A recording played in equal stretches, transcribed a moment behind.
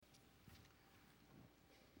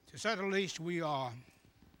To say the least, we are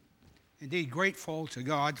indeed grateful to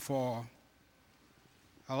God for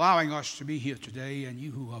allowing us to be here today, and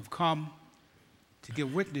you who have come to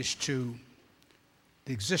give witness to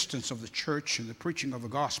the existence of the church and the preaching of the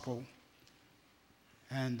gospel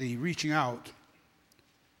and the reaching out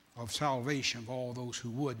of salvation for all those who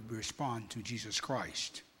would respond to Jesus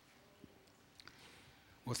Christ.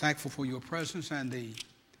 We're thankful for your presence and the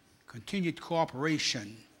continued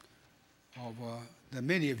cooperation of the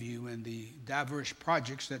many of you in the diverse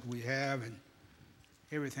projects that we have and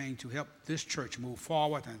everything to help this church move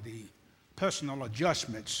forward, and the personal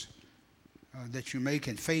adjustments that you make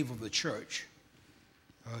in favor of the church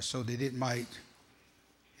so that it might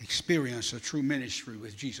experience a true ministry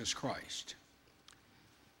with Jesus Christ.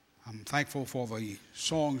 I'm thankful for the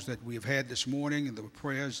songs that we have had this morning and the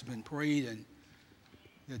prayers that have been prayed and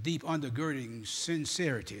the deep undergirding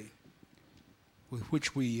sincerity with which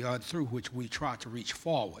through which we try to reach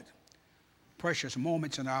forward. Precious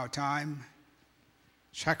moments in our time,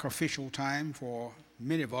 sacrificial time for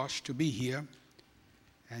many of us to be here,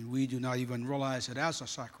 and we do not even realize it as a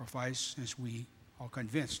sacrifice, since we are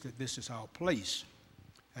convinced that this is our place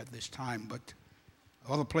at this time. But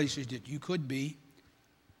other places that you could be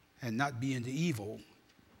and not be into evil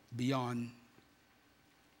beyond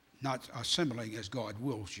not assembling as God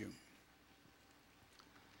wills you.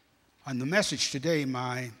 On the message today,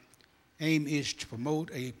 my aim is to promote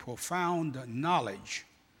a profound knowledge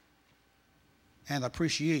and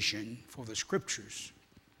appreciation for the Scriptures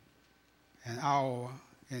and our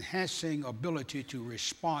enhancing ability to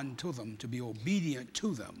respond to them, to be obedient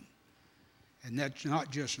to them, and not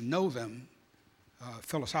just know them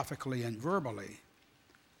philosophically and verbally,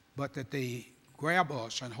 but that they grab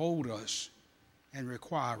us and hold us and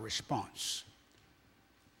require response.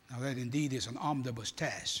 Now that indeed is an omnibus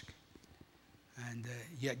task. And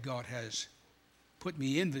yet God has put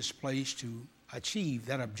me in this place to achieve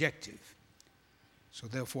that objective. So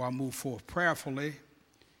therefore I move forth prayerfully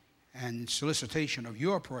and solicitation of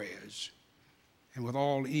your prayers, and with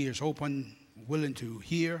all ears open, willing to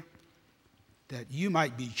hear, that you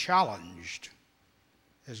might be challenged,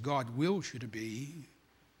 as God wills you to be,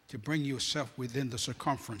 to bring yourself within the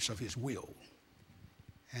circumference of His will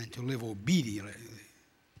and to live obediently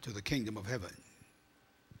to the kingdom of heaven.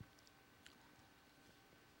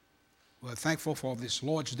 We're thankful for this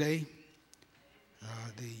Lord's Day,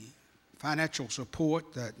 the financial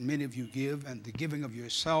support that many of you give, and the giving of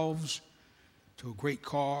yourselves to a great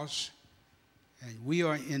cause. And we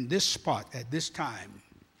are in this spot at this time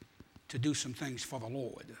to do some things for the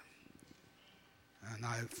Lord. And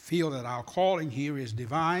I feel that our calling here is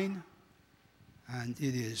divine, and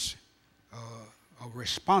it is a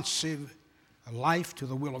responsive life to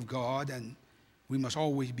the will of God, and we must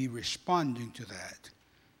always be responding to that.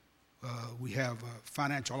 We have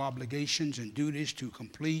financial obligations and duties to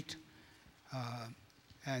complete.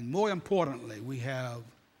 And more importantly, we have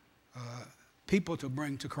people to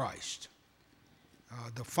bring to Christ.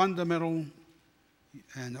 The fundamental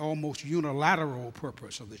and almost unilateral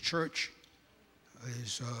purpose of the church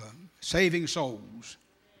is saving souls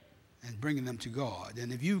and bringing them to God.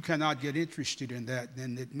 And if you cannot get interested in that,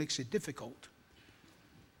 then it makes it difficult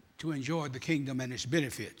to enjoy the kingdom and its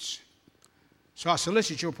benefits. So I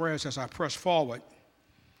solicit your prayers as I press forward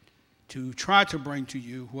to try to bring to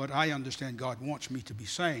you what I understand God wants me to be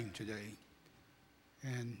saying today.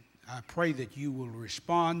 And I pray that you will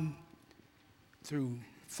respond through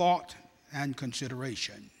thought and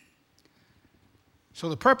consideration. So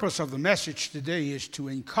the purpose of the message today is to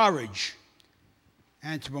encourage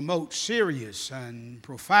and to promote serious and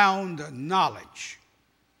profound knowledge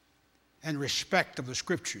and respect of the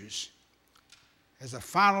Scriptures as a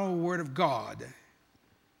final word of God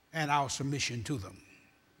and our submission to them.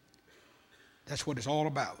 That's what it's all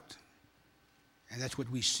about, and that's what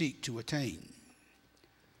we seek to attain.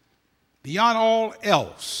 Beyond all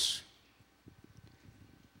else,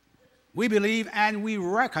 we believe and we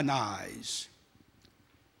recognize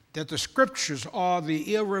that the Scriptures are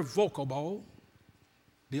the irrevocable,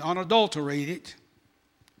 the unadulterated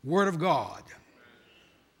Word of God,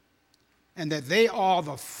 and that they are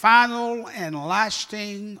the final and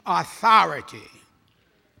lasting authority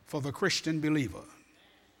for the Christian believer.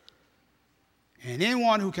 And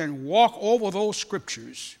anyone who can walk over those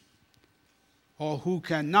Scriptures or who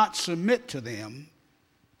cannot submit to them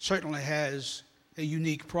certainly has a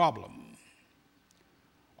unique problem.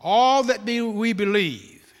 All that we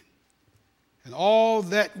believe and all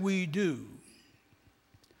that we do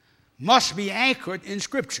must be anchored in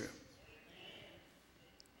Scripture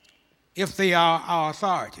if they are our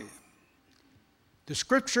authority. The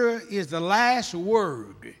Scripture is the last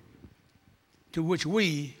word to which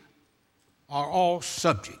we are all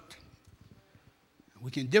subject.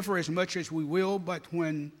 We can differ as much as we will, but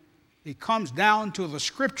when it comes down to the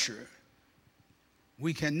Scripture,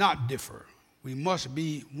 we cannot differ. We must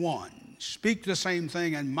be one. Speak the same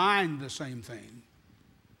thing and mind the same thing.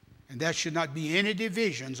 And there should not be any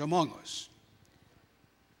divisions among us.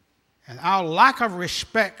 And our lack of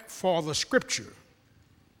respect for the Scripture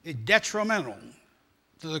is detrimental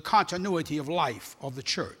to the continuity of life of the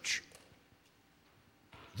church.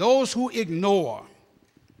 Those who ignore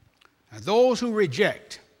and those who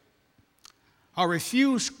reject or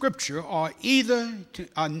refuse Scripture are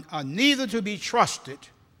neither to be trusted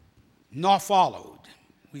nor followed.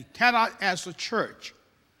 We cannot, as a church,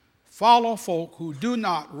 follow folk who do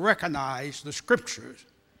not recognize the Scriptures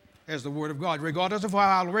as the Word of God, regardless of how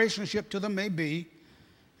our relationship to them may be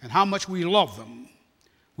and how much we love them.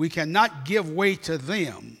 We cannot give way to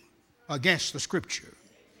them against the Scripture.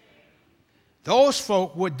 Those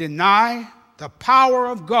folk would deny the power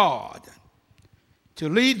of God to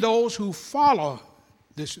lead those who follow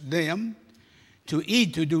them to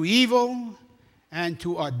do evil and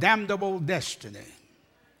to a damnable destiny.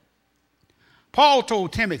 Paul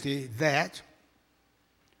told Timothy that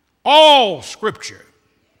all Scripture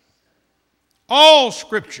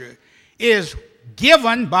is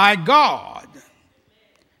given by God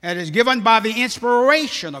and is given by the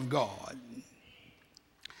inspiration of God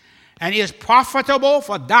and is profitable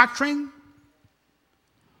for doctrine,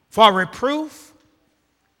 for reproof,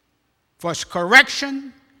 for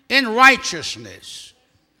correction in righteousness,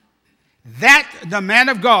 that the man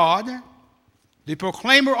of God, the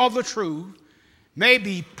proclaimer of the truth, may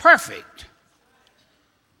be perfect,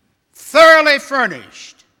 thoroughly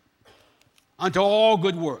furnished unto all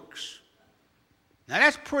good works. Now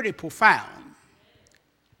that's pretty profound,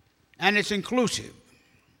 and it's inclusive.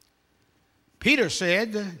 Peter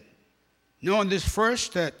said, knowing this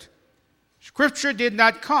first, that Scripture did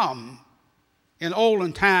not come in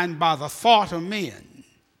olden time by the thought of men,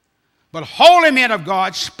 but holy men of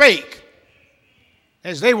God spake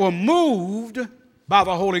as they were moved by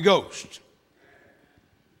the Holy Ghost.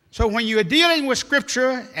 So when you're dealing with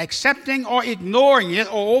Scripture, accepting or ignoring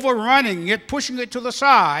it or overrunning it, pushing it to the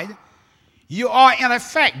side, you are in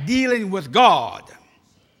effect dealing with God,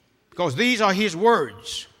 because these are His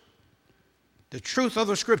words, the truth of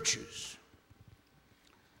the Scriptures.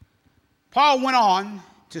 Paul went on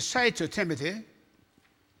to say to Timothy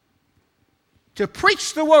to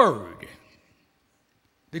preach the Word,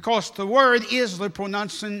 because the Word is the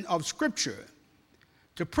pronouncing of Scripture.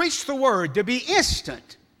 To preach the Word, to be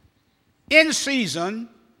instant, in season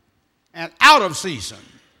and out of season,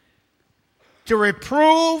 to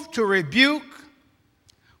reprove, to rebuke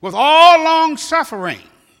with all long suffering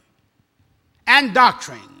and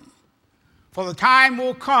doctrine. For the time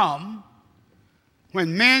will come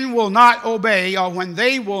when men will not obey, or when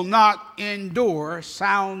they will not endure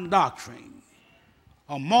sound doctrine.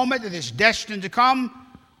 A moment that is destined to come,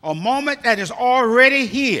 a moment that is already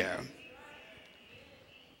here,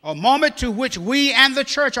 a moment to which we and the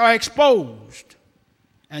church are exposed,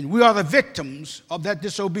 and we are the victims of that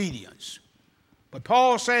disobedience. But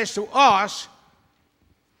Paul says to us,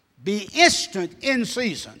 be instant in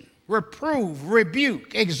season, reprove,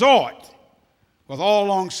 rebuke, exhort with all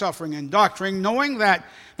long suffering and doctrine, knowing that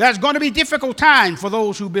there's going to be difficult times for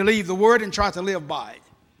those who believe the Word and try to live by it.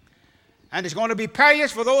 And it's going to be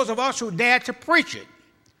perilous for those of us who dare to preach it,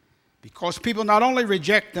 because people not only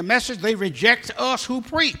reject the message, they reject us who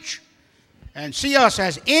preach and see us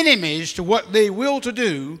as enemies to what they will to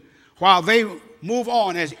do, while they move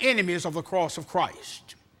on as enemies of the cross of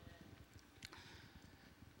Christ.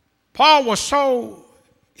 Paul was so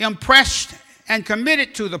impressed and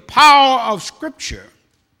committed to the power of Scripture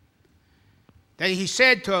that he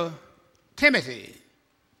said to Timothy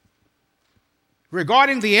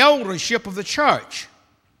regarding the eldership of the church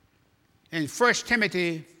in 1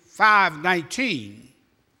 Timothy 5:19,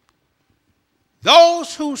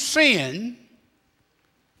 those who sin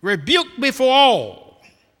rebuke before all,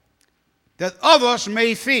 that others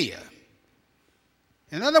may fear.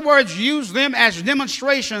 In other words, use them as a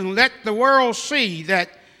demonstration. Let the world see that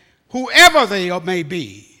whoever they may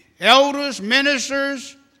be, elders,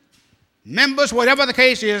 ministers, members, whatever the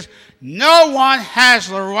case is, no one has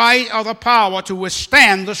the right or the power to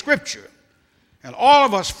withstand the Scripture. And all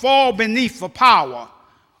of us fall beneath the power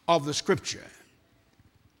of the Scripture.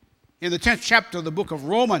 In the 10th chapter of the book of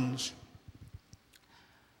Romans,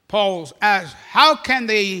 Paul asks, how can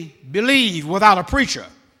they believe without a preacher?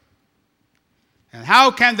 And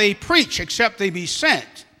how can they preach except they be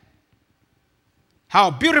sent?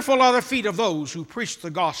 How beautiful are the feet of those who preach the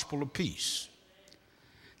gospel of peace.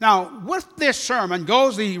 Now, with this sermon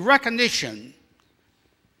goes the recognition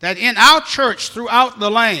that in our church throughout the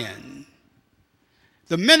land,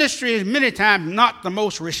 the ministry is many times not the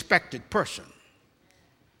most respected person.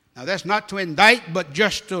 Now, that's not to indict, but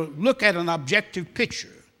just to look at an objective picture.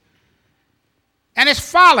 And it's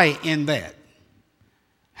folly in that.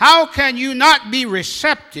 How can you not be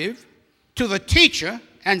receptive to the teacher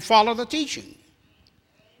and follow the teaching?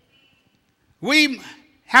 We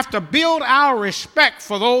have to build our respect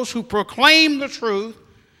for those who proclaim the truth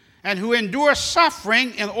and who endure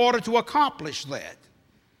suffering in order to accomplish that.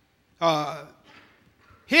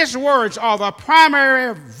 His words are the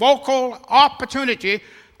primary vocal opportunity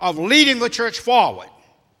of leading the church forward.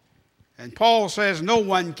 And Paul says no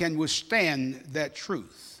one can withstand that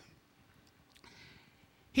truth.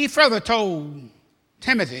 He further told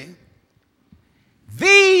Timothy,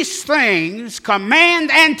 "These things command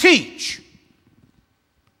and teach,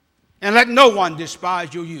 and let no one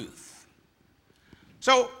despise your youth."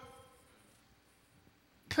 So,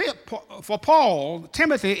 for Paul,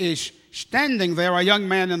 Timothy is standing there, a young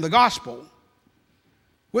man in the gospel,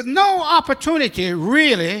 with no opportunity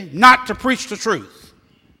really not to preach the truth.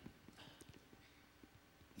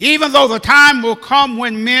 Even though the time will come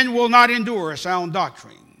when men will not endure sound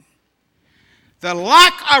doctrine. The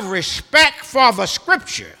lack of respect for the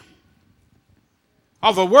Scripture,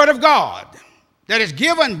 of the Word of God, that is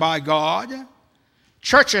given by God,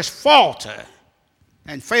 churches falter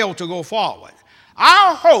and fail to go forward.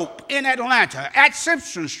 Our hope in Atlanta at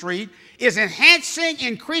Simpson Street is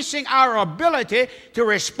increasing our ability to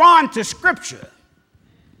respond to Scripture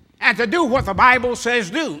and to do what the Bible says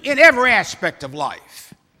do in every aspect of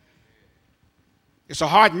life. It's a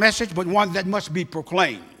hard message, but one that must be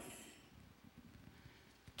proclaimed.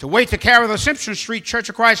 To wait to carry the Simpson Street Church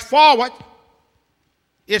of Christ forward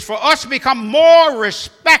is for us to become more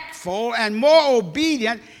respectful and more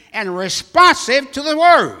obedient and responsive to the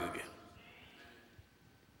Word.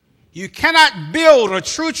 You cannot build a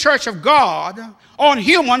true church of God on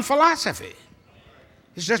human philosophy.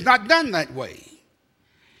 It's just not done that way.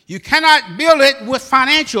 You cannot build it with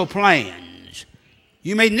financial plans.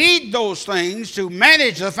 You may need those things to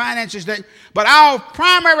manage the finances, but our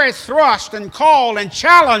primary thrust and call and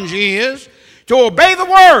challenge is to obey the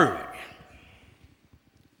Word.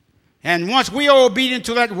 And once we are obedient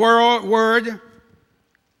to that word,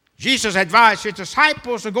 Jesus advised his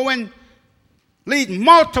disciples to go and lead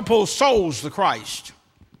multiple souls to Christ.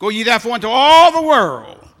 Go ye therefore into all the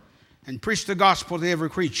world and preach the gospel to every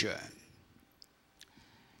creature.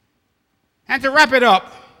 And to wrap it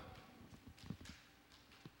up,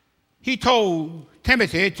 he told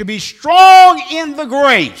Timothy to be strong in the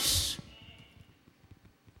grace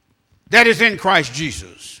that is in Christ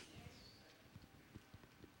Jesus.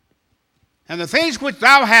 And the things which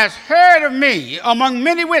thou hast heard of me among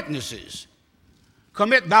many witnesses,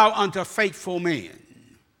 commit thou unto faithful men.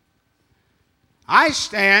 I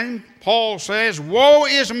stand, Paul says, woe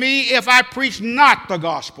is me if I preach not the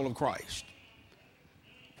gospel of Christ.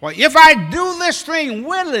 For if I do this thing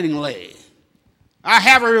willingly, I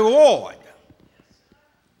have a reward.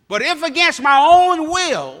 But if against my own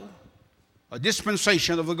will, a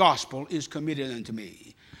dispensation of the gospel is committed unto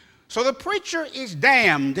me. So the preacher is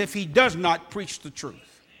damned if he does not preach the truth.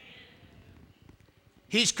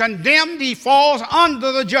 He's condemned, he falls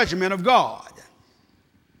under the judgment of God.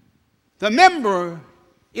 The member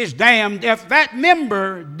is damned if that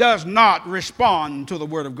member does not respond to the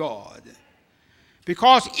word of God.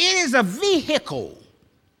 Because it is a vehicle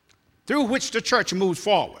through which the church moves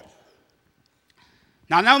forward.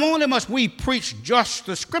 Now, not only must we preach just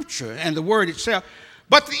the scripture and the word itself,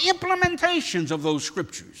 but the implementations of those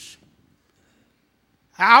scriptures.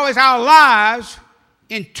 How is our lives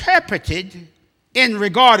interpreted in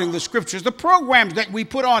regarding the scriptures? The programs that we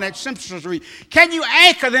put on at Simpson Street, can you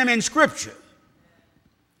anchor them in scripture?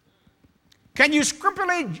 Can you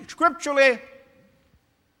scripturally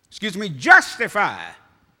justify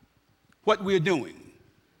what we're doing?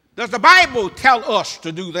 Does the Bible tell us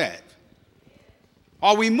to do that?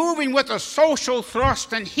 Are we moving with a social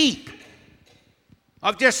thrust and heat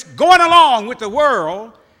of just going along with the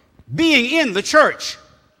world, being in the church,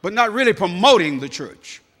 but not really promoting the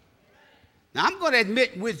church? Now, I'm going to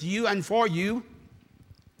admit with you and for you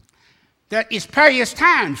that it's perilous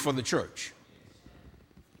times for the church.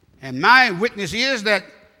 And my witness is that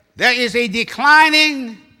there is a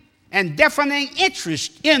declining and deafening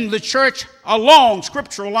interest in the church along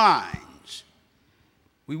scriptural lines.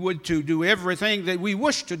 We would to do everything that we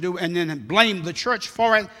wish to do and then blame the church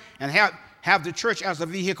for it and have the church as a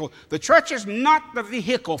vehicle. The church is not the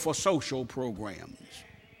vehicle for social programs.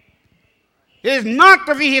 It is not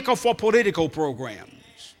the vehicle for political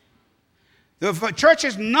programs. The church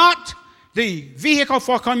is not the vehicle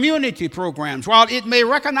for community programs. While it may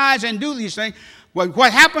recognize and do these things,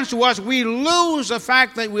 what happens to us, we lose the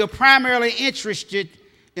fact that we are primarily interested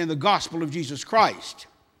in the gospel of Jesus Christ.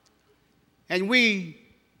 And we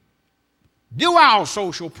do our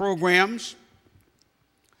social programs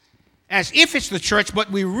as if it's the church,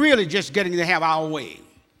 but we're really just getting to have our way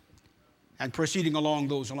and proceeding along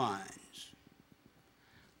those lines.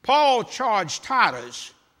 Paul charged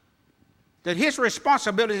Titus that his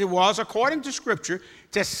responsibility was, according to Scripture,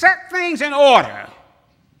 to set things in order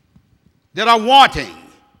that are wanting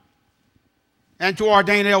and to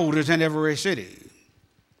ordain elders in every city.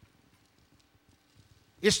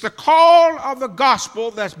 It's the call of the gospel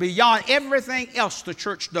that's beyond everything else the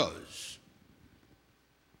church does.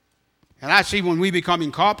 And I see when we become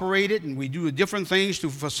incorporated and we do different things to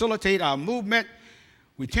facilitate our movement,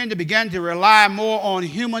 we tend to begin to rely more on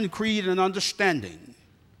human creed and understanding.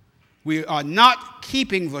 We are not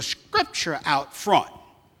keeping the Scripture out front.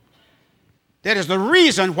 That is the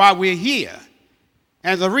reason why we're here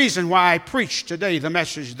and the reason why I preach today the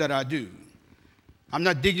message that I do. I'm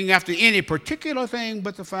not digging after any particular thing,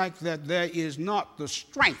 but the fact that there is not the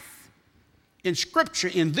strength in Scripture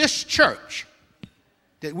in this church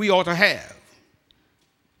that we ought to have.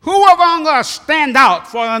 Who among us stand out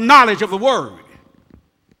for the knowledge of the Word?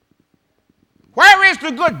 Where is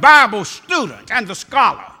the good Bible student and the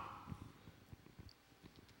scholar?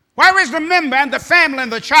 Where is the member and the family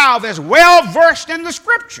and the child that's well versed in the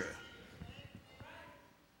Scripture?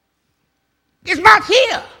 It's not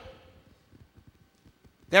here.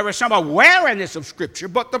 There is some awareness of Scripture,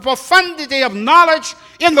 but the profundity of knowledge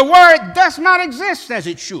in the Word does not exist as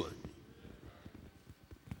it should.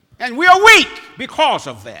 And we are weak because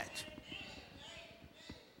of that.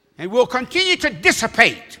 And we'll continue to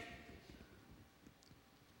dissipate.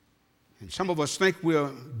 And some of us think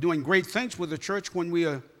we're doing great things with the church when we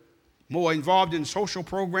are more involved in social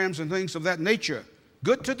programs and things of that nature.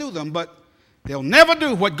 Good to do them, but they'll never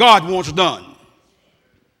do what God wants done.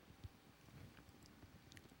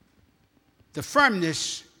 The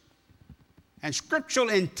firmness and scriptural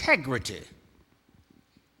integrity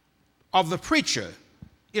of the preacher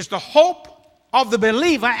is the hope of the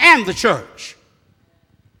believer and the church.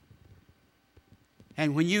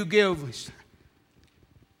 And when you give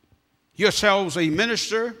yourselves a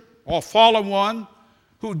minister or follow one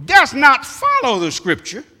who does not follow the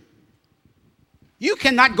Scripture, you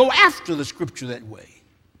cannot go after the Scripture that way.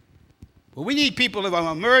 But we need people who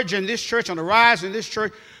are emerging in this church, on the rise in this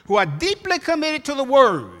church, who are deeply committed to the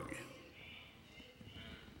Word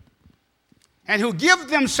and who give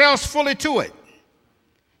themselves fully to it,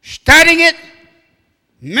 studying it,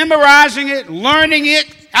 memorizing it, learning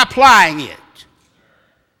it, applying it.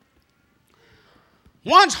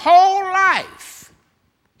 One's whole life,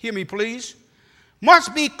 hear me please,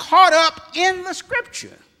 must be caught up in the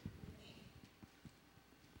Scripture.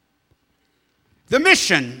 The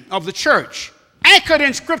mission of the church, anchored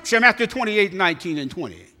in Scripture, Matthew 28, 19, and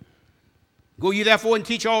 20. Go ye therefore and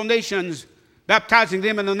teach all nations, baptizing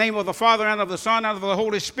them in the name of the Father and of the Son and of the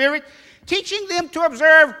Holy Spirit, teaching them to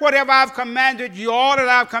observe whatever I've commanded you, all that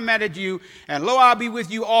I've commanded you, and lo, I'll be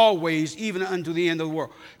with you always, even unto the end of the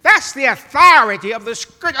world. That's the authority of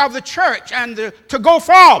the church and to go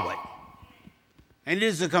forward. And it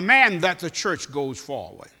is the command that the church goes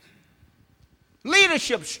forward.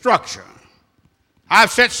 Leadership structure.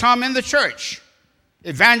 I've set some in the church,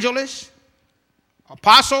 evangelists,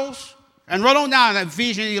 apostles, and run on down to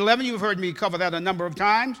Ephesians 11. You've heard me cover that a number of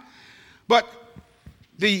times. But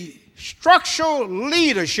the structural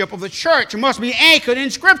leadership of the church must be anchored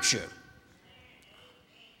in Scripture.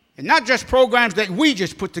 And not just programs that we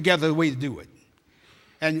just put together the way to do it.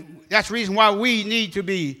 And that's the reason why we need to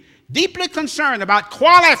be deeply concerned about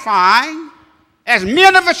qualifying as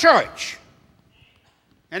men of the church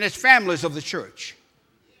and as families of the church.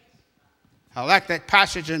 I like that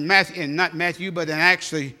passage in Matthew, not Matthew, but in Acts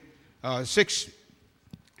the 6th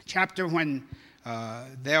chapter, when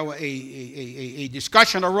there were a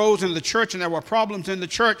discussion arose in the church, and there were problems in the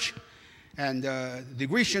church, and the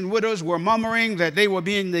Grecian widows were murmuring that they were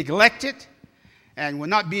being neglected and were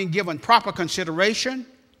not being given proper consideration.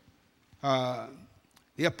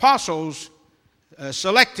 The apostles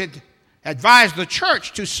advised the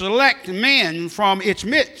church to select men from its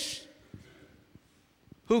midst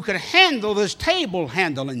who could handle this table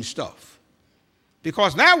handling stuff.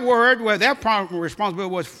 Because their responsibility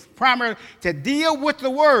was primarily to deal with the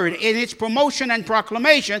word in its promotion and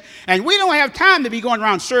proclamation, and we don't have time to be going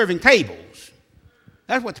around serving tables.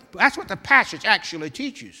 That's what the passage actually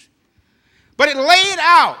teaches. But it laid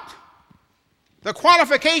out the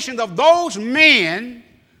qualifications of those men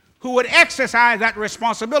who would exercise that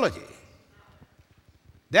responsibility.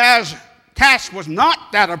 Their task was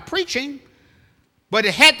not that of preaching, but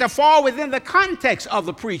it had to fall within the context of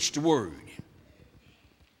the preached word.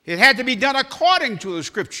 It had to be done according to the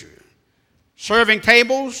scripture. Serving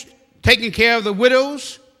tables, taking care of the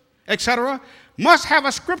widows, etc., must have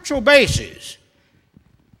a scriptural basis.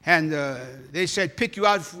 And they said, pick you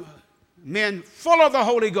out men full of the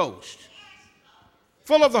Holy Ghost.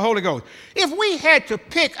 Full of the Holy Ghost. If we had to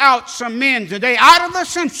pick out some men today out of the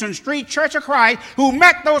Simpson Street Church of Christ who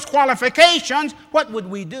met those qualifications, what would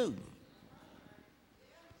we do?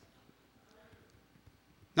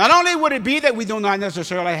 Not only would it be that we do not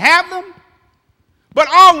necessarily have them, but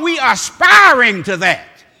are we aspiring to that?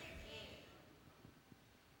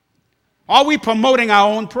 Are we promoting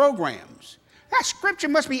our own programs? That scripture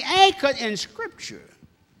must be anchored in scripture.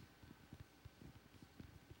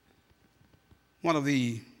 One of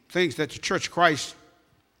the things that the Church of Christ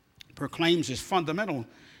proclaims is fundamental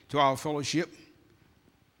to our fellowship,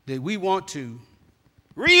 that we want to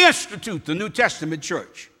reinstitute the New Testament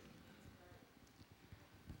church.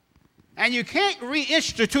 And you can't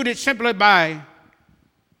reinstitute it simply by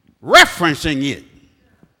referencing it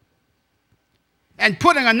and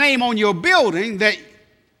putting a name on your building that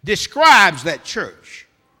describes that church.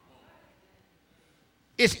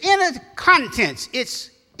 Its inner contents, its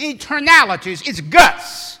internalities, its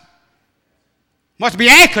guts must be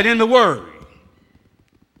anchored in the Word.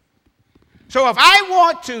 So if I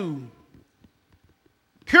want to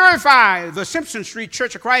purify the Simpson Street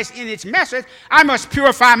Church of Christ in its message, I must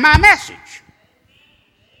purify my message.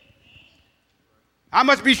 I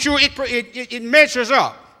must be sure it measures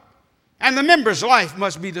up. And the member's life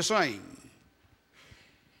must be the same.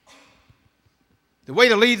 The way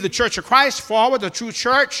to lead the Church of Christ forward, the true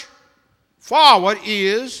church forward,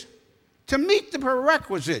 is to meet the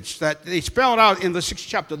prerequisites that they spelled out in the 6th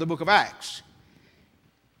chapter of the book of Acts.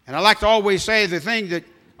 And I like to always say the thing that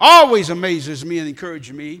always amazes me and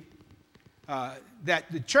encourages me,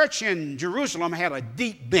 that the church in Jerusalem had a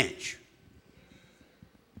deep bench.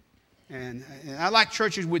 And I like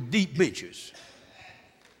churches with deep benches.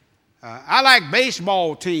 I like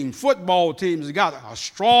baseball teams, football teams that got a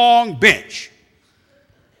strong bench.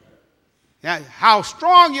 Now, how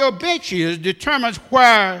strong your bench is determines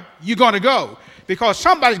where you're going to go, because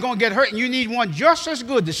somebody's going to get hurt and you need one just as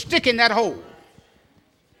good to stick in that hole.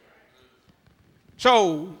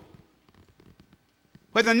 So,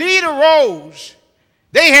 when the need arose,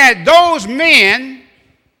 they had those men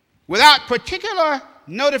without particular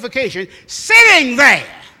notification sitting there.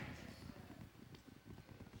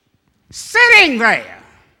 Sitting there.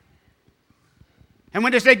 And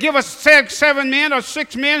when they say, give us 7 men or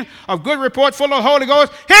 6 men of good report full of the Holy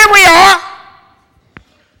Ghost, here we are.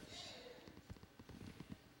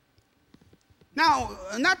 Now,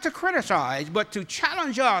 not to criticize, but to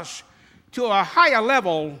challenge us to a higher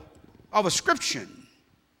level of ascription.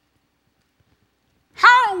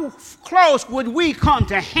 How close would we come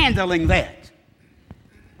to handling that?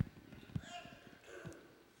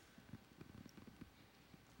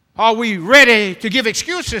 Are we ready to give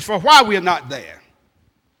excuses for why we are not there?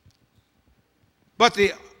 But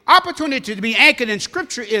the opportunity to be anchored in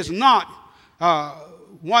Scripture is not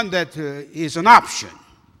one that is an option.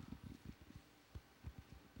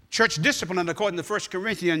 Church discipline, according to 1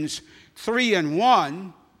 Corinthians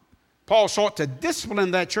 3:1, Paul sought to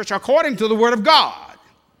discipline that church according to the Word of God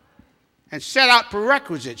and set out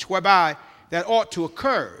prerequisites whereby that ought to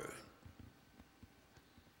occur.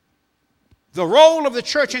 The role of the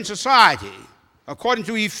church in society, according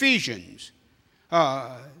to Ephesians,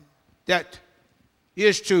 that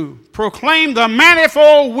is to proclaim the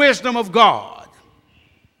manifold wisdom of God.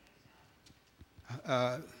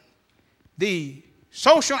 The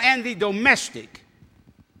social and the domestic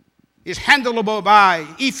is handleable by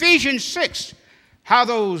Ephesians 6, how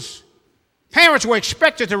those parents were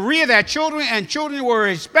expected to rear their children and children were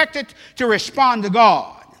expected to respond to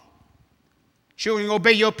God. Children,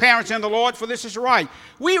 obey your parents in the Lord, for this is right.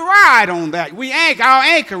 We ride on that. Our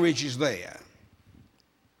anchorage is there.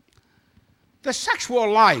 The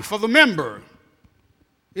sexual life of the member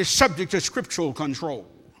is subject to scriptural control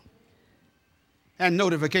and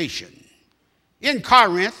notification. In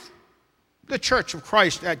Corinth, the Church of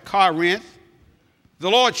Christ at Corinth, the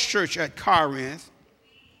Lord's church at Corinth,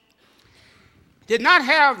 did not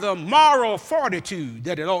have the moral fortitude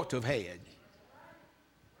that it ought to have had.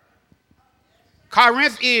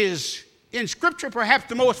 Corinth is, in Scripture, perhaps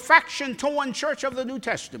the most faction-torn church of the New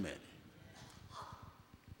Testament.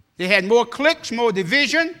 They had more cliques, more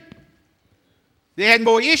division. They had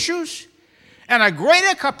more issues and a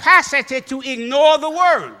greater capacity to ignore the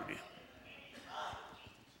Word.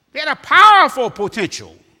 They had a powerful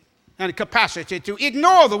potential and capacity to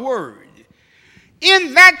ignore the word.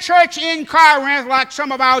 In that church in Corinth, like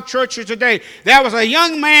some of our churches today, there was a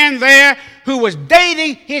young man there who was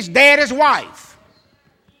dating his daddy's wife.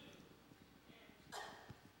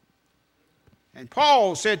 And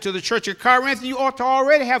Paul said to the church at Corinth, you ought to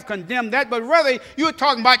already have condemned that, but rather you're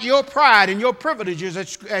talking about your pride and your privileges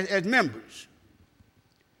as members.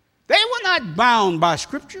 They were not bound by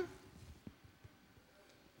Scripture.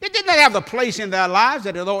 It did not have the place in their lives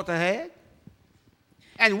that it ought to have.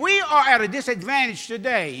 And we are at a disadvantage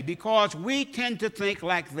today because we tend to think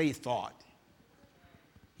like they thought.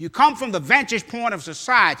 You come from the vantage point of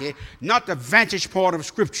society, not the vantage point of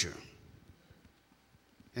Scripture.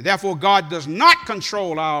 And therefore, God does not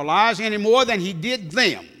control our lives any more than He did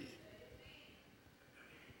them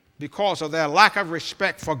because of their lack of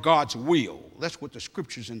respect for God's will. That's what the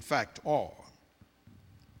Scriptures, in fact, are.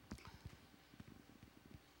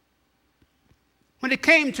 When it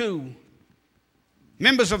came to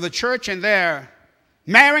members of the church and their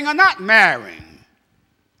marrying or not marrying,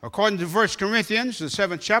 according to 1 Corinthians, the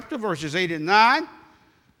 7th chapter, verses 8 and 9,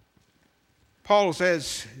 Paul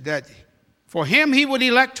says that for him he would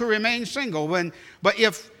elect to remain single. But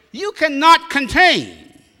if you cannot contain,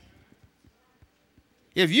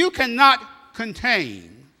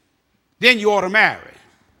 then you ought to marry.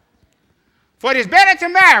 For it is better to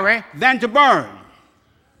marry than to burn.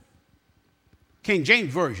 King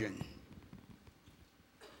James Version.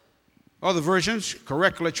 Other versions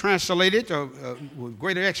correctly translated with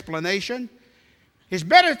greater explanation. It's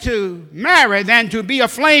better to marry than to be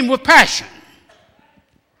aflame with passion.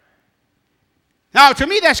 Now, to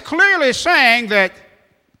me, that's clearly saying that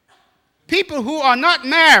people who are not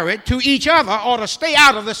married to each other ought to stay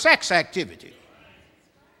out of the sex activity.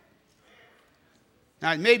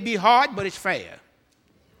 Now, it may be hard, but it's fair.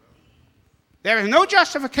 There is no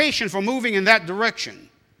justification for moving in that direction.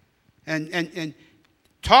 And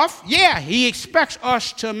tough, yeah, he expects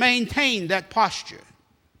us to maintain that posture.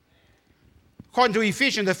 According to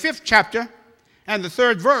Ephesians, the 5th chapter and the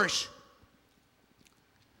 3rd verse,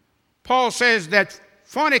 Paul says that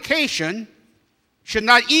fornication should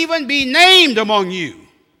not even be named among you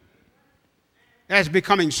as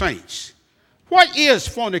becoming saints. What is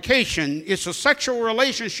fornication? It's a sexual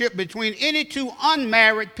relationship between any two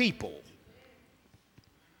unmarried people.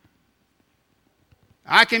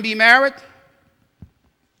 I can be married.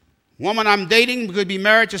 Woman I'm dating could be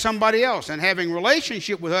married to somebody else and having a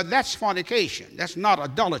relationship with her. That's fornication. That's not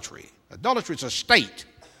adultery. Adultery is a state.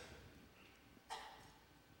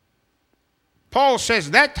 Paul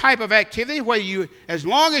says that type of activity where you, as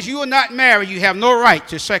long as you are not married, you have no right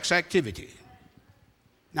to sex activity.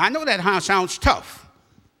 Now, I know that sounds tough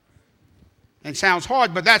and sounds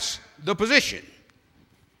hard, but that's the position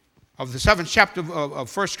of the 7th chapter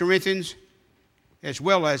of 1 Corinthians as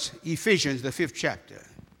well as Ephesians, the 5th chapter.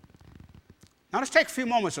 Now, let's take a few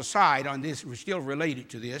moments aside on this. We're still related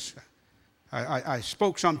to this. I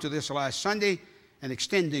spoke some to this last Sunday and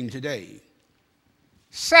extending today.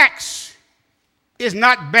 Sex is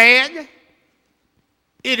not bad.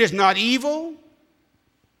 It is not evil.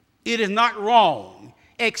 It is not wrong,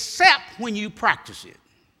 except when you practice it.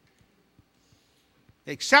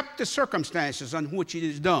 Except the circumstances on which it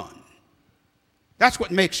is done. That's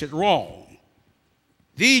what makes it wrong.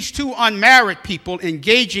 These two unmarried people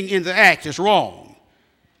engaging in the act is wrong.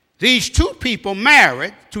 These two people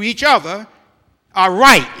married to each other are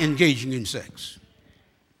right engaging in sex.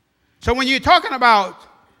 So when you're talking about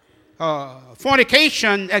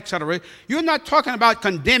fornication, etc., you're not talking about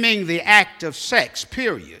condemning the act of sex,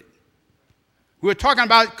 period. We're talking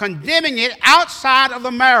about condemning it outside of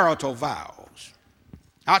the marital vows,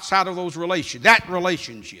 outside of those that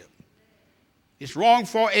relationship. It's wrong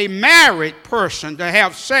for a married person to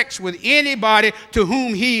have sex with anybody to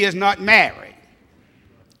whom he is not married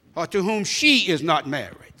or to whom she is not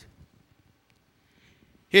married.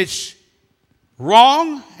 It's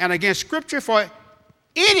wrong and against Scripture for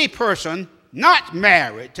any person not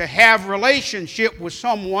married to have relationship with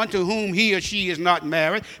someone to whom he or she is not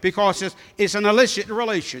married because it's an illicit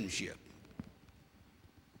relationship.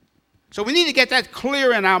 So we need to get that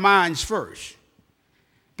clear in our minds first.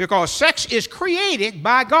 Because sex is created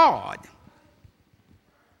by God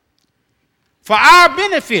for our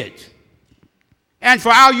benefit and for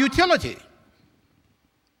our utility.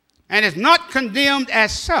 And it's not condemned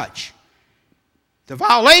as such. The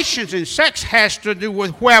violations in sex has to do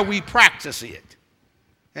with where we practice it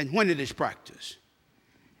and when it is practiced.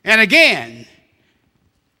 And again,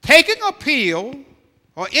 taking a pill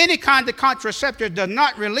or any kind of contraceptive does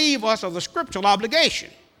not relieve us of the scriptural obligation.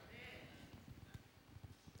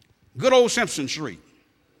 Good old Simpson Street.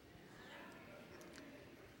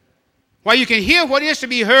 Where you can hear what is to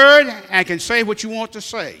be heard and can say what you want to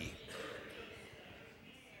say.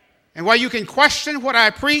 And where you can question what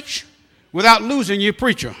I preach without losing your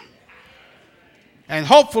preacher. And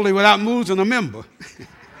hopefully without losing a member.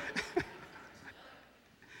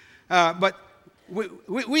 But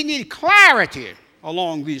we need clarity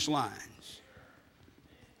along these lines.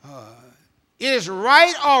 It is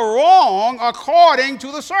right or wrong according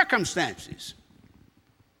to the circumstances.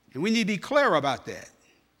 And we need to be clear about that.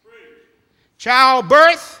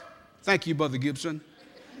 Childbirth, thank you, Brother Gibson.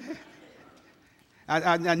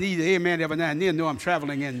 I need an amen every now and then, know I'm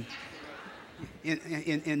traveling in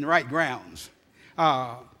the right grounds.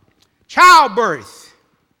 Childbirth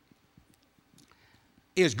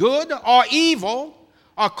is good or evil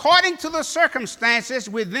according to the circumstances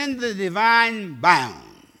within the divine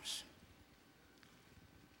bounds.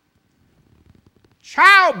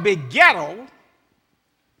 Child begettal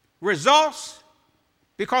results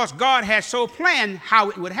because God has so planned how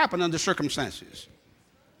it would happen under circumstances.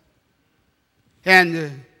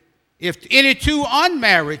 And if any two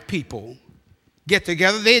unmarried people get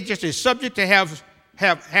together, they're just as subject to have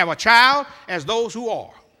a child as those who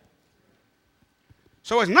are.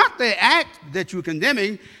 So it's not the act that you're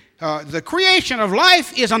condemning. The creation of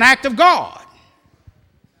life is an act of God.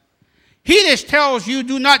 He just tells you,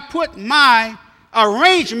 do not put my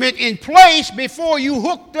arrangement in place before you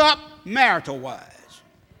hooked up marital-wise.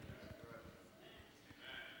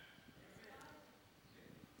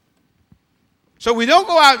 So we don't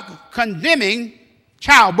go out condemning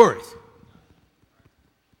childbirth.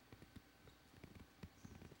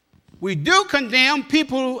 We do condemn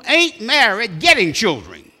people who ain't married getting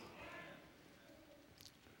children.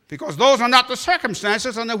 Because those are not the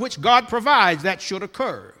circumstances under which God provides that should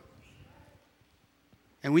occur.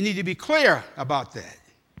 And we need to be clear about that.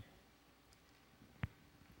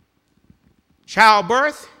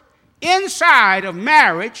 Childbirth inside of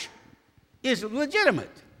marriage is legitimate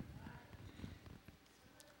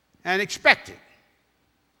and expected.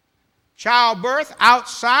 Childbirth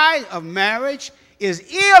outside of marriage is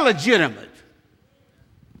illegitimate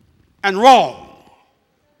and wrong.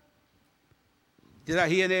 Did I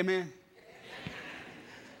hear an amen?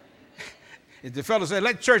 If the fellow said,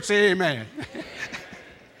 let the church say amen.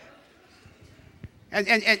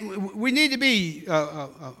 And we need to be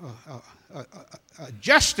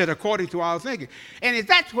adjusted according to our thinking. And if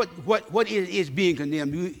that's what is being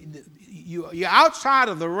condemned, you're outside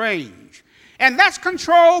of the range. And that's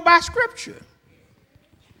controlled by Scripture.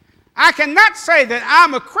 I cannot say that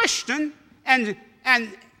I'm a Christian and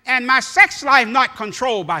my sex life not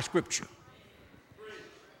controlled by Scripture.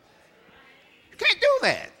 You can't do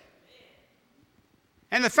that.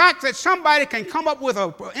 And the fact that somebody can come up with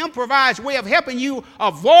an improvised way of helping you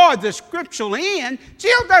avoid the scriptural end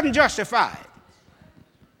still doesn't justify it.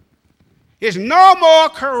 It's no more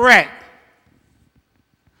correct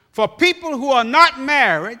for people who are not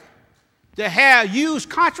married to use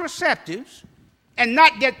contraceptives and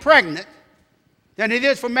not get pregnant than it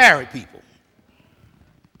is for married people.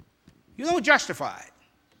 You don't justify it.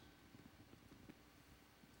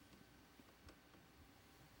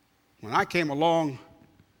 When I came along,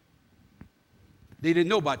 they didn't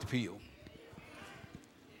know about the pill.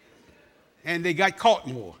 And they got caught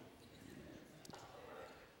more.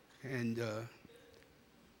 And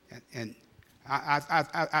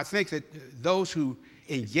I think that those who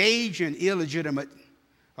engage in illegitimate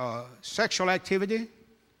sexual activity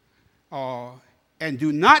and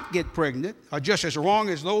do not get pregnant are just as wrong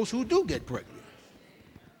as those who do get pregnant.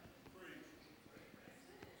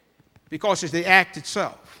 Because it's the act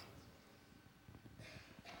itself.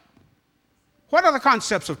 What are the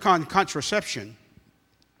concepts of contraception?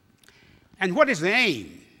 And what is the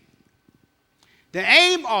aim? The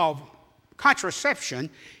aim of contraception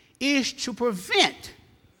is to prevent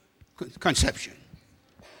conception.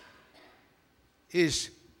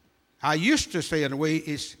 I used to say in a way,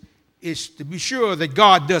 is to be sure that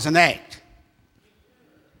God doesn't act.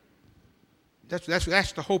 That's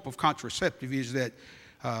the hope of contraceptive, is that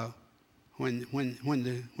when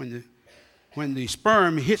the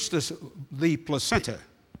sperm hits the placenta,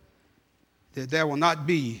 that there will not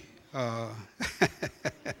be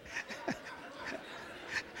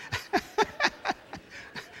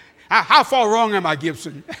How far wrong am I,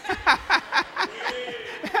 Gibson?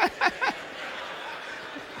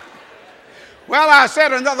 Well, I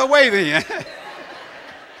said another way then.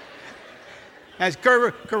 As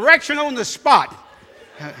correction on the spot.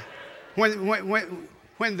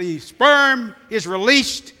 When the sperm is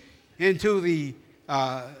released into the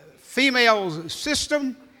female's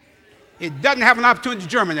system, it doesn't have an opportunity to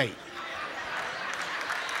germinate.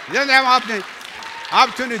 It doesn't have an opportunity.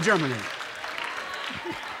 Opportunity to germinate.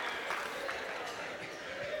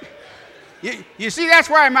 You see, that's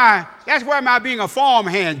where my being a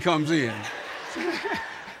farmhand comes in.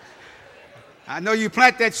 I know you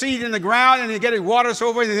plant that seed in the ground and you get it water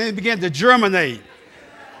over it and then it begins to germinate.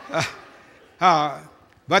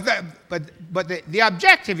 But the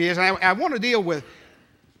objective is, and I want to deal with,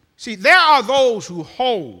 see, there are those who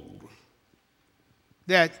hold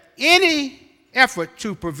that any effort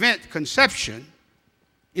to prevent conception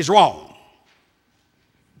is wrong.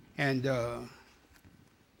 And I'm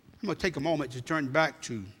going to take a moment to turn back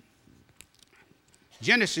to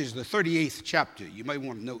Genesis, the 38th chapter. You may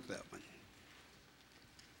want to note that one.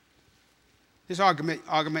 This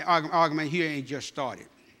argument here ain't just started.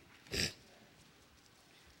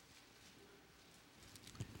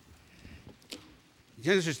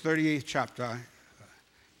 Genesis 38th chapter.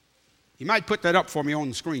 You might put that up for me on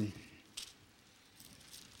the screen.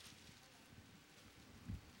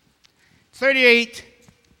 38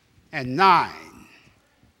 and 9.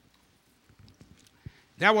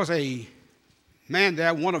 There was a man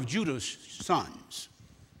there, one of Judah's sons,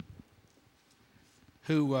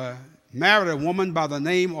 who married a woman by the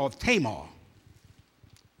name of Tamar.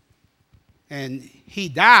 And he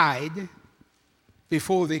died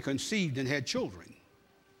before they conceived and had children.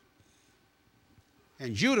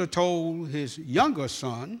 And Judah told his younger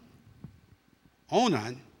son,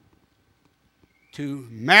 Onan, to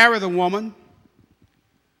marry the woman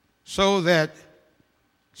so that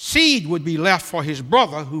seed would be left for his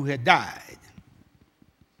brother who had died.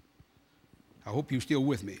 I hope you're still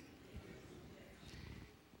with me.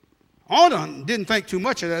 Onan didn't think too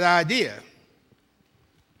much of that idea.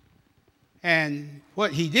 And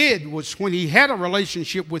what he did was, when he had a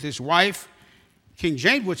relationship with his wife, King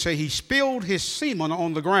James would say he spilled his semen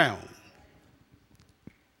on the ground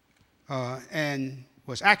and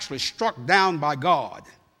was actually struck down by God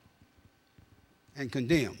and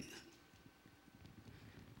condemned.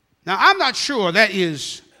 Now, I'm not sure that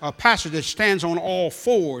is a passage that stands on all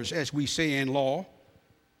fours, as we say in law,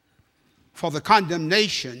 for the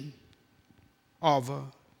condemnation of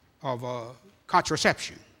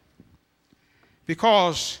contraception.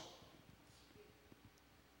 Because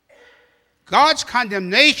God's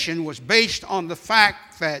condemnation was based on the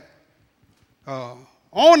fact that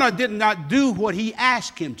Onan did not do what he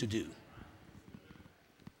asked him to do.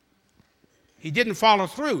 He didn't follow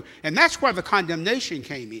through. And that's where the condemnation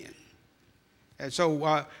came in. And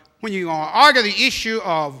so when you argue the issue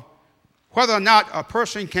of whether or not a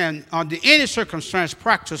person can, under any circumstance,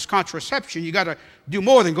 practice contraception, you got to do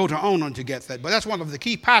more than go to Onan to get that. But that's one of the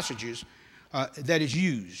key passages that is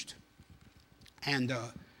used. And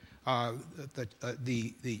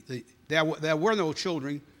there were no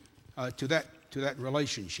children to that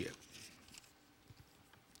relationship.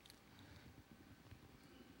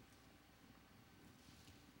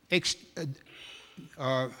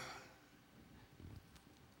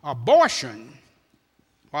 Abortion,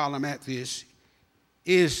 while I'm at this,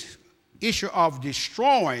 is issue of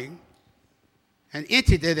destroying an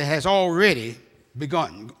entity that has already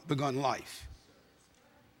begun life.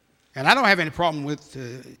 And I don't have any problem with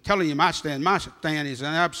telling you my stand. My stand is an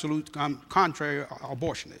absolute contrary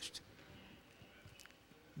abortionist.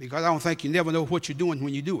 Because I don't think you never know what you're doing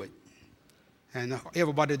when you do it. And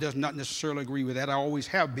everybody does not necessarily agree with that. I always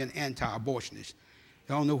have been anti-abortionist.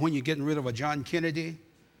 I don't know when you're getting rid of a John Kennedy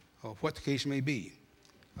or what the case may be.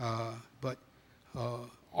 But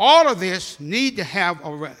all of this need to have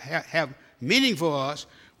meaning for us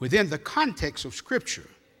within the context of Scripture.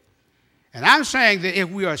 And I'm saying that if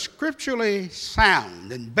we are scripturally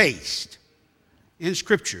sound and based in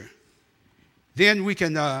Scripture, then we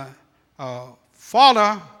can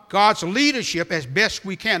follow God's leadership as best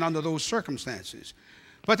we can under those circumstances.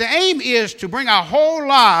 But the aim is to bring our whole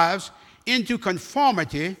lives into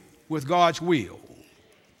conformity with God's will.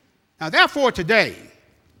 Now, therefore, today,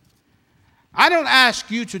 I don't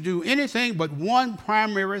ask you to do anything but one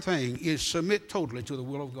primary thing, is submit totally to the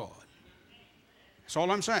will of God. That's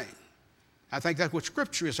all I'm saying. I think that's what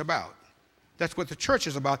Scripture is about. That's what the church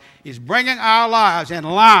is about, is bringing our lives in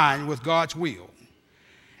line with God's will.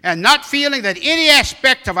 And not feeling that any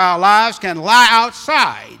aspect of our lives can lie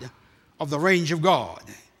outside of the range of God.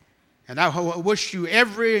 And I wish you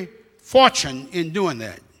every fortune in doing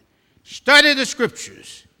that. Study the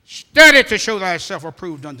Scriptures. Study to show thyself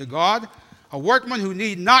approved unto God, a workman who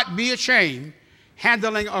need not be ashamed,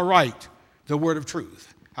 handling aright the word of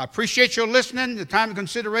truth. I appreciate your listening, the time of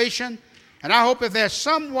consideration, and I hope if there's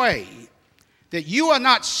some way that you are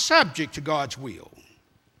not subject to God's will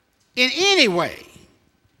in any way,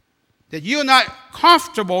 that you're not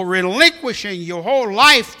comfortable relinquishing your whole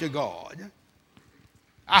life to God,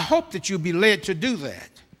 I hope that you'll be led to do that,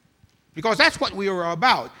 because that's what we are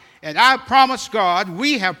about. And I promised God,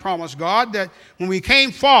 we have promised God, that when we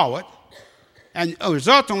came forward and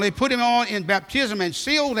resultantly put him on in baptism and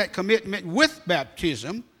sealed that commitment with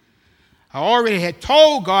baptism, I already had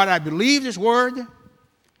told God I believed his word.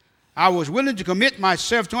 I was willing to commit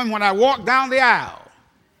myself to him when I walked down the aisle.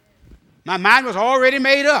 My mind was already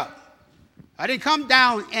made up. I didn't come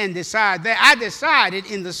down and decide that. I decided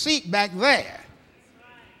in the seat back there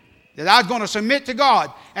that I was going to submit to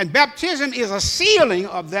God. And baptism is a sealing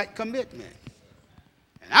of that commitment.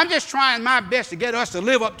 And I'm just trying my best to get us to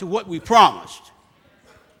live up to what we promised.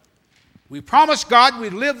 We promised God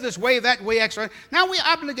we'd live this way, that way, etc. Now we're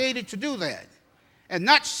obligated to do that and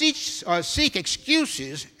not seek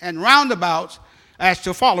excuses and roundabouts as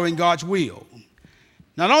to following God's will.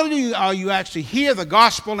 Not only are you actually hear the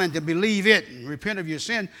gospel and to believe it and repent of your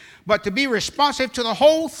sin, but to be responsive to the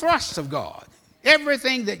whole thrust of God.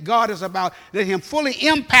 Everything that God is about, let him fully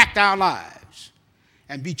impact our lives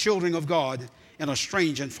and be children of God in a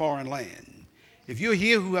strange and foreign land. If you're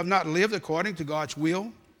here who have not lived according to God's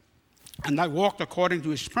will and not walked according to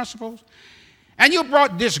his principles, and you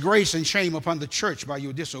brought disgrace and shame upon the church by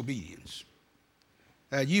your disobedience,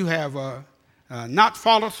 that you have not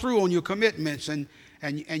followed through on your commitments, and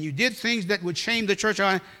you did things that would shame the church.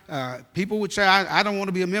 People would say, I don't want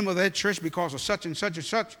to be a member of that church because of such and such and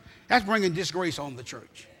such. That's bringing disgrace on the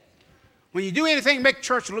church. When you do anything to make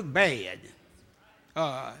church look bad,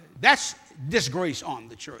 that's disgrace on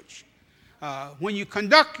the church. When you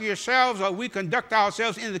conduct yourselves, or we conduct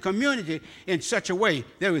ourselves in the community in such a way,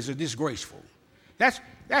 there is a disgraceful.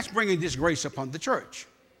 That's bringing disgrace upon the church.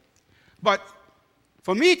 But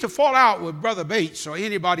for me to fall out with Brother Bates or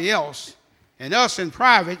anybody else, and us in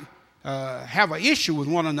private have an issue with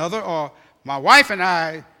one another, or my wife and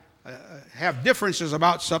I have differences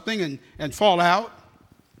about something and fall out,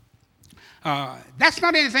 that's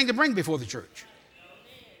not anything to bring before the church.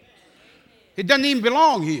 It doesn't even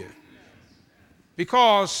belong here,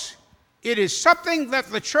 because it is something that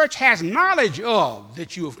the church has knowledge of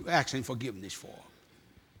that you are asking forgiveness for.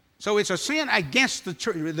 So it's a sin against the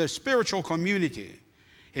church, the spiritual community.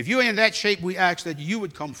 If you're in that shape, we ask that you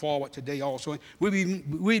would come forward today also.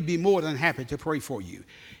 We'd be more than happy to pray for you.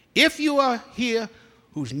 If you are here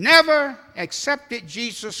who's never accepted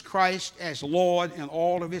Jesus Christ as Lord in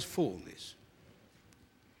all of his fullness,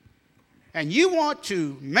 and you want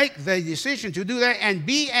to make the decision to do that and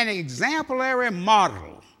be an exemplary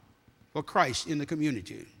model for Christ in the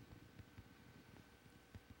community,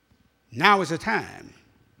 now is the time.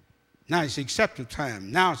 Now is the accepted time.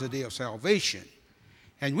 Now is the day of salvation.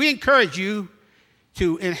 And we encourage you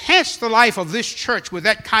to enhance the life of this church with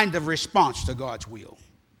that kind of response to God's will.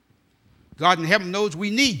 God in heaven knows we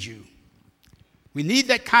need you. We need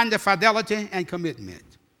that kind of fidelity and commitment.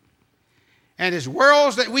 And there's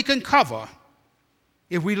worlds that we can cover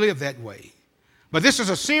if we live that way. But this is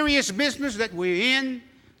a serious business that we're in.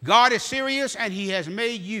 God is serious, and he has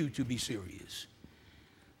made you to be serious.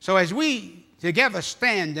 So as we together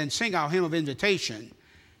stand and sing our hymn of invitation,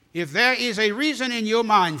 if there is a reason in your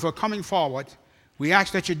mind for coming forward, we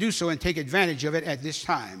ask that you do so and take advantage of it at this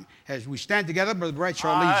time. As we stand together, Brother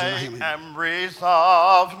Bradshaw leads in our hymn. I am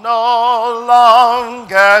resolved no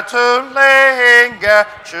longer to linger,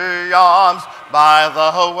 triumphs by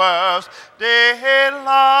the world's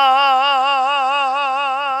delight,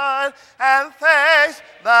 and things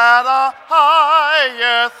that are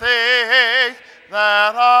higher, things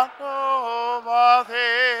that are noble,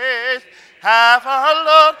 things have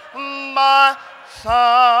alone my side,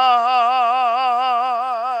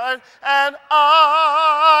 and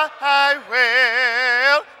I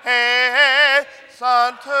will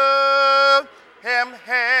hasten to him,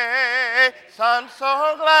 hasten so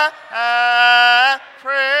glad and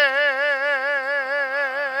friend.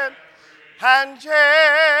 And Jesus,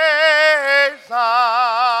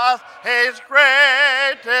 his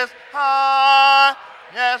greatest high,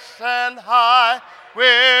 yes, and high,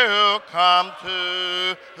 will come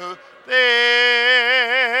to thee,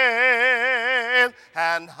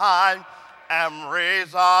 and I am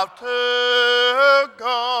resolved to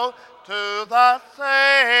go to the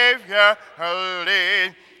Savior,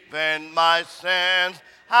 leaving my sins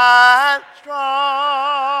and strife.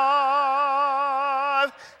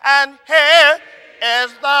 And here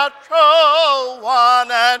is the true one,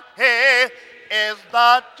 and here is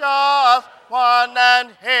the just one,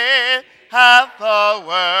 and here hath the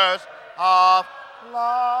words of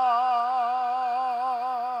life,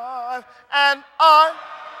 and I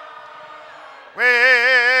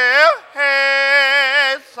will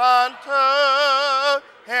hasten to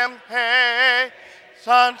him,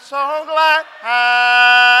 hasten so glad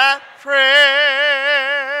and free.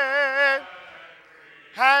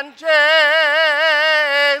 And Jesus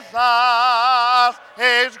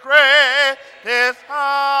is greatest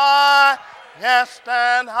high, yes,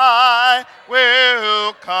 and I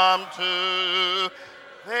will come to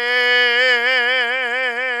thee.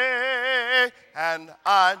 And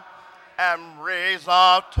I am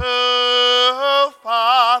resolved to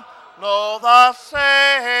follow the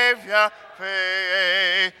Savior,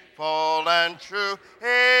 faithful and true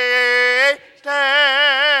each day,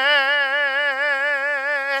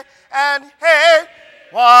 and hear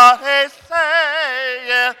what he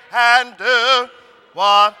saith, and do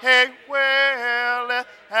what he will,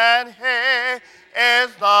 and he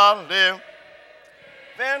is the living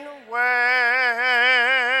way,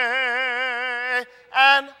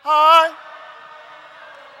 and I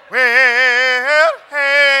will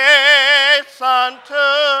hasten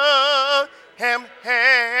to him,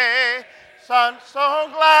 hasten so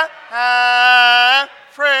glad and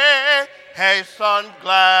free, hasten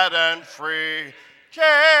glad and free. Jesus,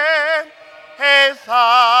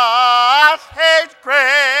 his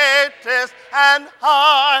greatest and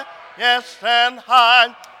highest and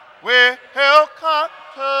high, will come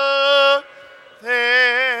to thee.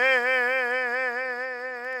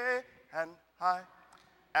 And I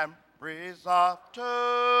am resolved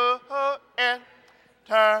to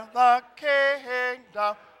enter the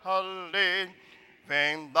kingdom,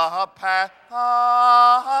 leaving the path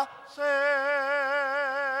of sin.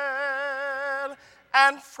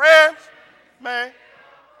 And friends may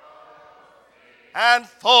and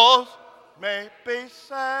foes may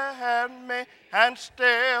beset me, and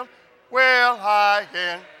still will I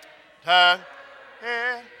enter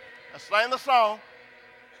in. Let's sing the song.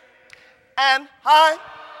 And I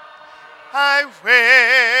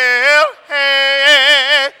will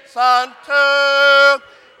hasten to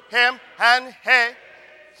him, and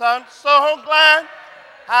hasten so glad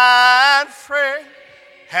and free,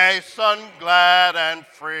 hasten glad and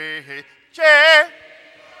free. Jesus,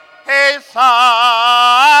 his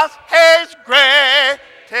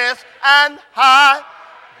greatest and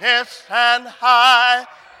highest and high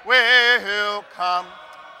will come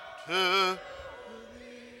to